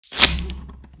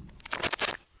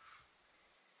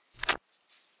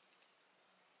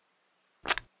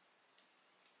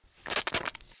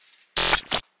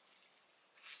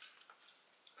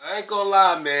I ain't gonna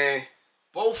lie, man.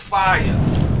 Both fire.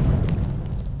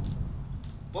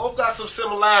 Both got some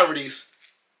similarities.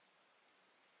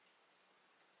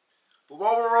 But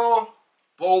overall,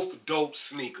 both dope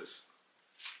sneakers.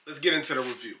 Let's get into the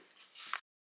review.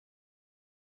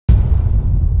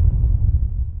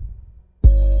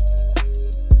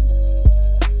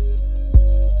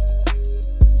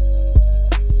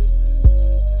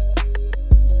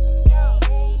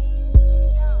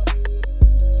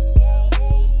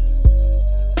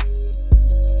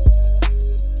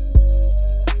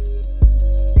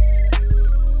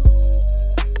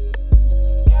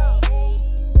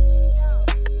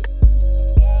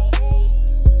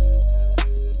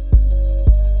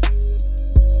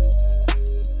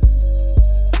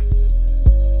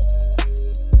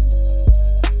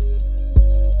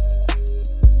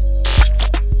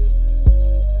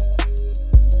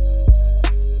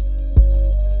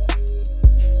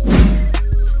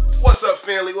 What's up,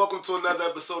 family? Welcome to another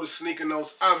episode of Sneaker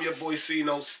Notes. I'm your boy C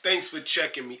Notes. Thanks for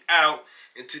checking me out.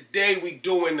 And today we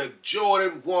doing the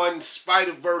Jordan 1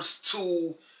 Spider-Verse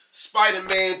 2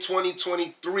 Spider-Man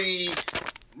 2023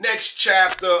 next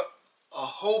chapter. A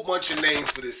whole bunch of names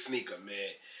for this sneaker,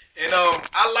 man. And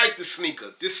I like the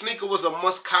sneaker. This sneaker was a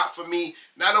must cop for me,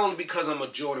 not only because I'm a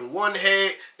Jordan 1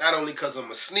 head, not only because I'm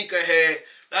a sneaker head,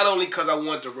 not only because I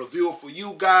want to review it for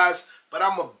you guys, but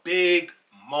I'm a big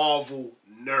Marvel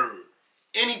nerd.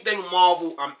 Anything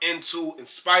Marvel I'm into, and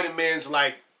Spider-Man's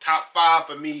like top 5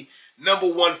 for me,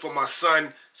 #1 for my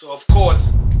son. So of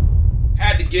course,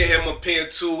 had to get him a pair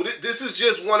too. This is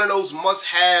just one of those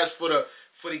must-haves for the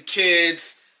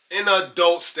kids and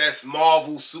adults that's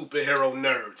Marvel superhero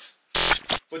nerds.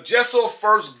 But just on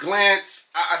first glance,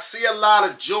 I see a lot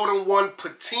of Jordan 1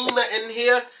 patina in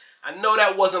here. I know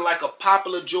that wasn't like a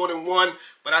popular Jordan 1,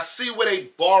 but I see where they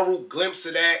borrowed glimpse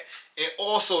of that. And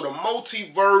also the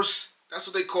multiverse, that's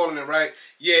what they calling it, right?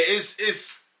 Yeah,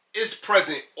 it's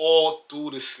present all through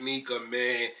the sneaker,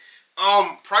 man.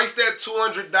 Priced at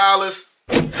 $200.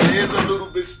 It is a little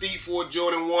bit steep for a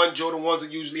Jordan 1. Jordan 1s are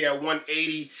usually at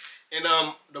 $180. And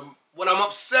what I'm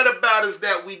upset about is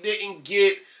that we didn't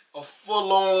get a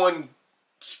full-on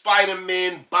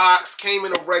Spider-Man box. Came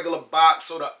in a regular box,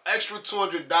 so the extra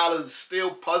 $200 is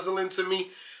still puzzling to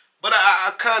me. But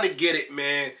I kind of get it,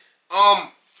 man.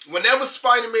 Whenever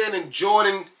Spider-Man and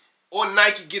Jordan or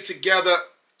Nike get together,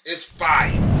 it's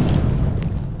fire.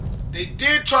 They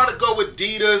did try to go with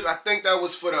Adidas. I think that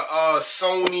was for the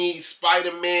Sony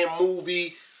Spider-Man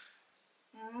movie.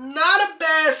 Not a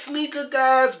bad sneaker,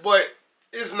 guys, but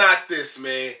it's not this,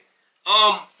 man.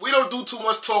 We don't do too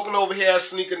much talking over here at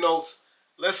Sneaker Notes.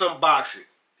 Let's unbox it.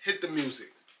 Hit the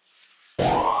music.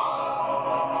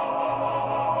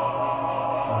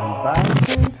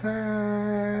 Unboxing time.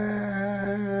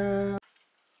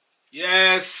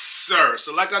 Yes, sir.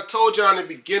 So like I told y'all in the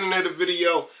beginning of the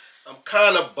video, I'm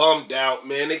kind of bummed out,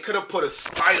 man. They could have put a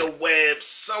spider web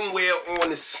somewhere on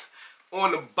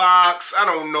the box. I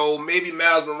don't know. Maybe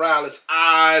Miles Morales'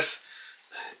 eyes.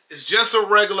 It's just a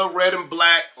regular red and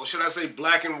black, or should I say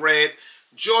black and red,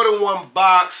 Jordan 1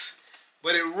 box.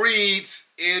 But it reads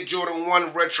Air Jordan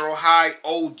 1 Retro High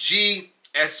OG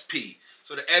SP.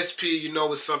 So the SP, you know,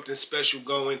 is something special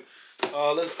going.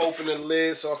 Let's open the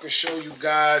lid so I can show you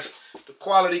guys the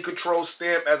quality control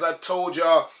stamp. As I told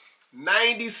y'all,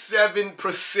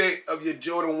 97% of your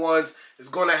Jordan 1s is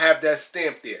going to have that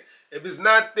stamp there. If it's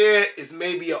not there, it's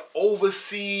maybe an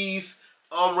overseas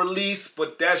release,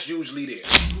 but that's usually there.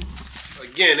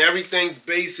 Again, everything's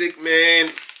basic, man.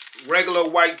 Regular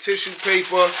white tissue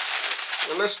paper.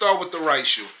 And let's start with the right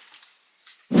shoe.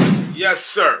 Yes,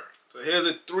 sir. So here's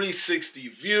a 360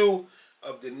 view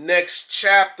of the next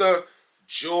chapter.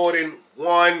 Jordan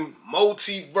 1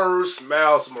 Multiverse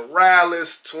Miles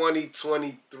Morales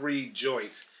 2023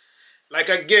 joints. Like,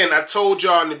 again, I told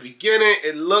y'all in the beginning,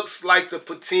 it looks like the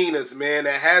patinas, man.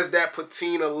 It has that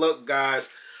patina look,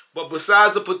 guys. But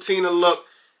besides the patina look,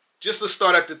 just to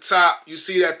start at the top, you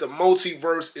see that the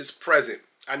multiverse is present.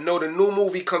 I know the new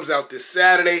movie comes out this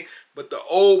Saturday, but the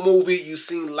old movie, you've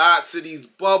seen lots of these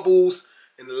bubbles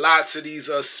and lots of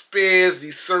these spears,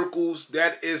 these circles.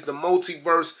 That is the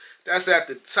multiverse. That's at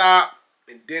the top,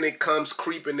 and then it comes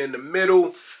creeping in the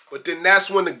middle. But then that's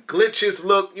when the glitches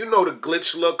look. You know the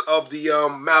glitch look of the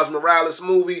Miles Morales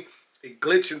movie. It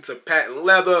glitched into patent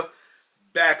leather,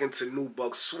 back into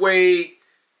nubuck suede.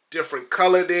 Different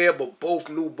color there, but both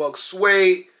nubuck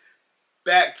suede.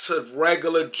 Back to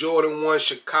regular Jordan 1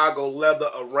 Chicago leather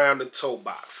around the toe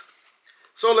box.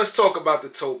 So let's talk about the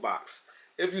toe box.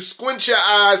 If you squint your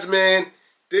eyes, man,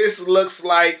 this looks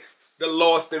like the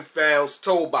Lost and Found's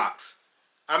toe box.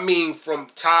 I mean, from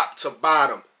top to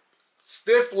bottom.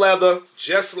 Stiff leather,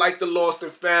 just like the Lost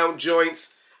and Found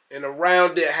joints. And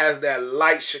around it has that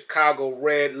light Chicago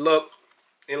red look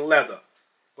in leather.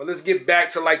 But let's get back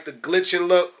to like the glitching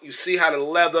look. You see how the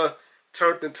leather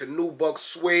turned into nubuck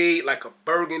suede, like a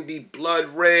burgundy blood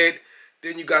red.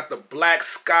 Then you got the black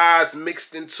skies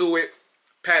mixed into it.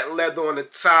 Patent leather on the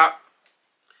top.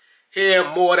 Here,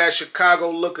 more of that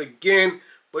Chicago look again.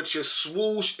 But your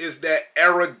swoosh is that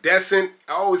iridescent.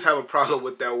 I always have a problem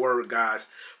with that word, guys.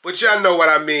 But y'all know what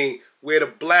I mean. Where the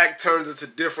black turns into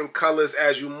different colors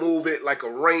as you move it, like a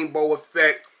rainbow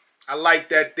effect. I like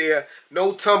that there.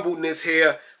 No tumbleness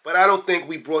here, but I don't think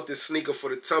we brought this sneaker for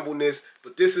the tumbleness.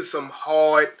 But this is some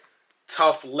hard,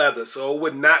 tough leather, so it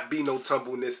would not be no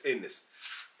tumbleness in this.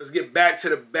 Let's get back to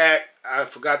the back. I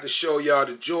forgot to show y'all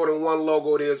the Jordan 1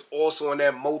 logo. There's also on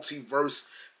that multiverse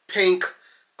pink.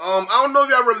 I don't know if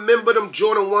y'all remember them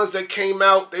Jordan 1s that came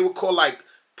out. They were called like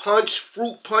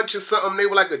Fruit Punch or something. They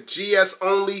were like a GS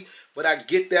only. But I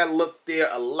get that look there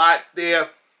a lot there.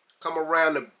 Come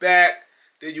around the back.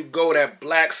 There you go, that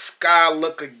black sky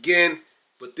look again.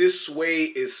 But this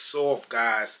suede is soft,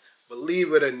 guys.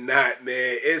 Believe it or not,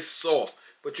 man, it's soft.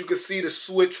 But you can see the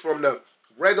switch from the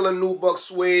regular nubuck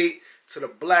suede to the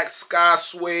black sky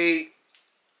suede.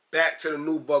 Back to the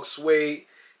nubuck suede.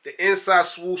 The inside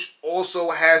swoosh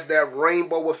also has that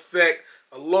rainbow effect.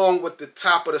 Along with the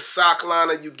top of the sock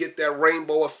liner, you get that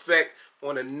rainbow effect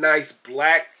on a nice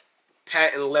black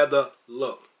patent leather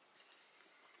look.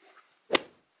 As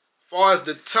far as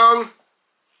the tongue,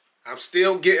 I'm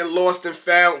still getting Lost and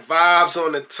Found vibes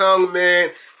on the tongue,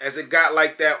 man, as it got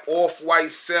like that off-white,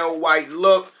 cell white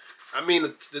look. I mean,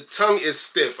 the tongue is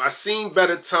stiff. I've seen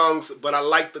better tongues, but I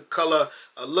like the color.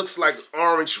 It looks like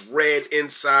orange red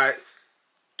inside.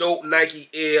 Dope Nike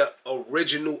Air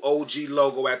original OG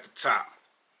logo at the top.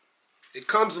 It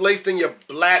comes laced in your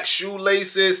black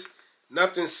shoelaces.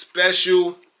 Nothing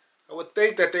special. I would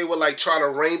think that they would like try to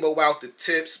rainbow out the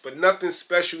tips, but nothing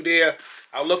special there.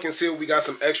 I'll look and see if we got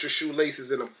some extra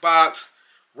shoelaces in the box.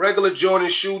 Regular Jordan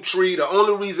shoe tree. The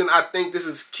only reason I think this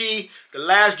is key, the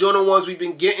last Jordan ones we've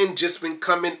been getting just been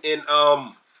coming in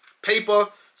paper.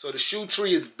 So the shoe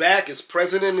tree is back. It's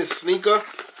present in this sneaker.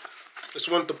 Just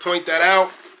wanted to point that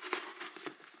out.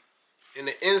 In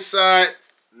the inside,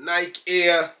 Nike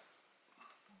Air,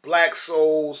 black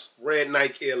soles, red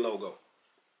Nike Air logo.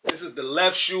 This is the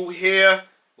left shoe here.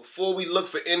 Before we look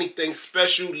for anything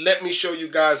special, let me show you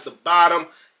guys the bottom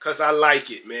because I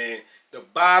like it, man. The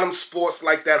bottom sports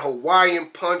like that Hawaiian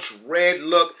punch red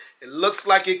look. It looks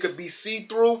like it could be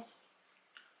see-through,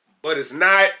 but it's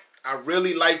not. I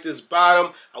really like this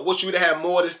bottom. I wish we'd have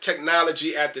more of this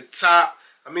technology at the top.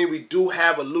 I mean, we do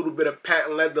have a little bit of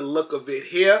patent leather look of it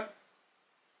here,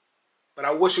 but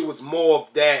I wish it was more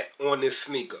of that on this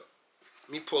sneaker.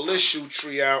 Let me pull this shoe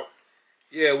tree out.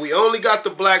 Yeah, we only got the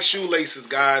black shoelaces,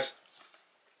 guys.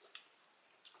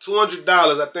 $200.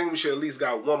 I think we should at least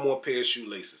got one more pair of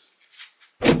shoelaces.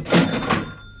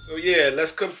 So yeah,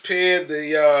 let's compare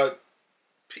the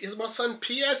is my son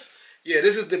PS? Yeah,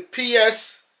 this is the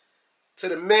PS to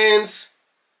the men's.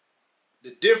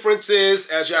 The difference is,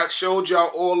 as I showed y'all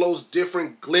all those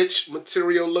different glitch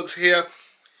material looks here,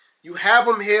 you have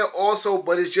them here also,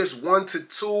 but it's just 1 to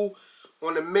 2.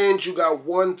 On the men's, you got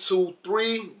 1, 2,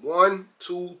 3. 1,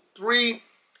 2, 3.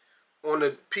 On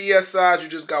the PS side, you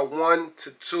just got 1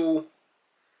 to 2.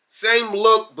 Same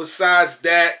look besides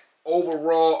that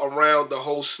overall around the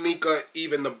whole sneaker,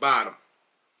 even the bottom.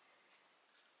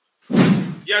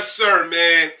 Yes, sir,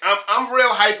 man. I'm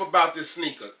real hype about this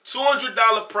sneaker.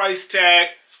 $200 price tag,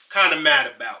 kind of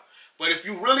mad about. But if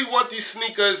you really want these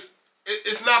sneakers,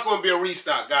 it's not going to be a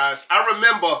restock, guys. I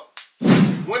remember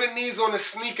winning these on the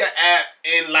sneaker app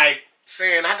and like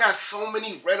saying, I got so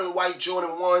many red and white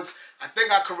Jordan 1s. I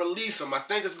think I could release them. I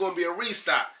think it's going to be a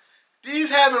restock.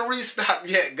 These haven't restocked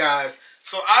yet, guys.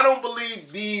 So I don't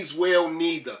believe these will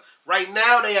neither. Right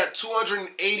now, they at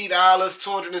 $280,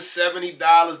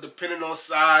 $270, depending on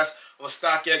size, on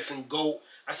StockX and GOAT.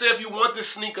 I say if you want this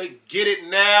sneaker, get it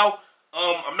now.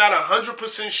 I'm not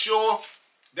 100% sure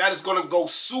that is going to go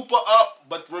super up.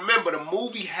 But remember, the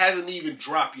movie hasn't even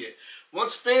dropped yet.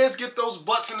 Once fans get those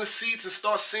butts in the seats and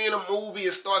start seeing a movie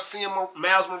and start seeing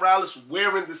Miles Morales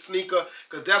wearing the sneaker,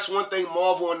 because that's one thing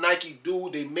Marvel and Nike do.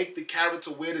 They make the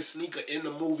character wear the sneaker in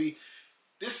the movie.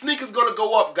 This sneaker's going to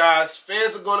go up, guys.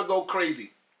 Fans are going to go crazy.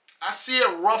 I see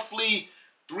it roughly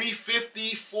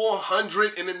 $350,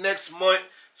 $400 in the next month.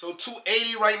 So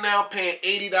 $280 right now, paying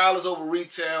 $80 over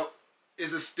retail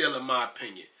is a steal in my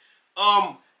opinion.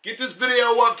 Get this video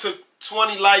up to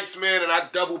 20 likes, man, and I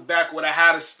double back with a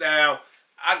hotter style.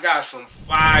 I got some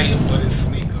fire for this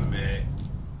sneaker, man.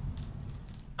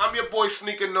 I'm your boy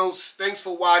Sneaker Notes. Thanks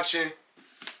for watching.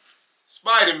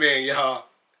 Spider-Man, y'all.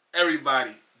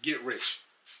 Everybody, get rich.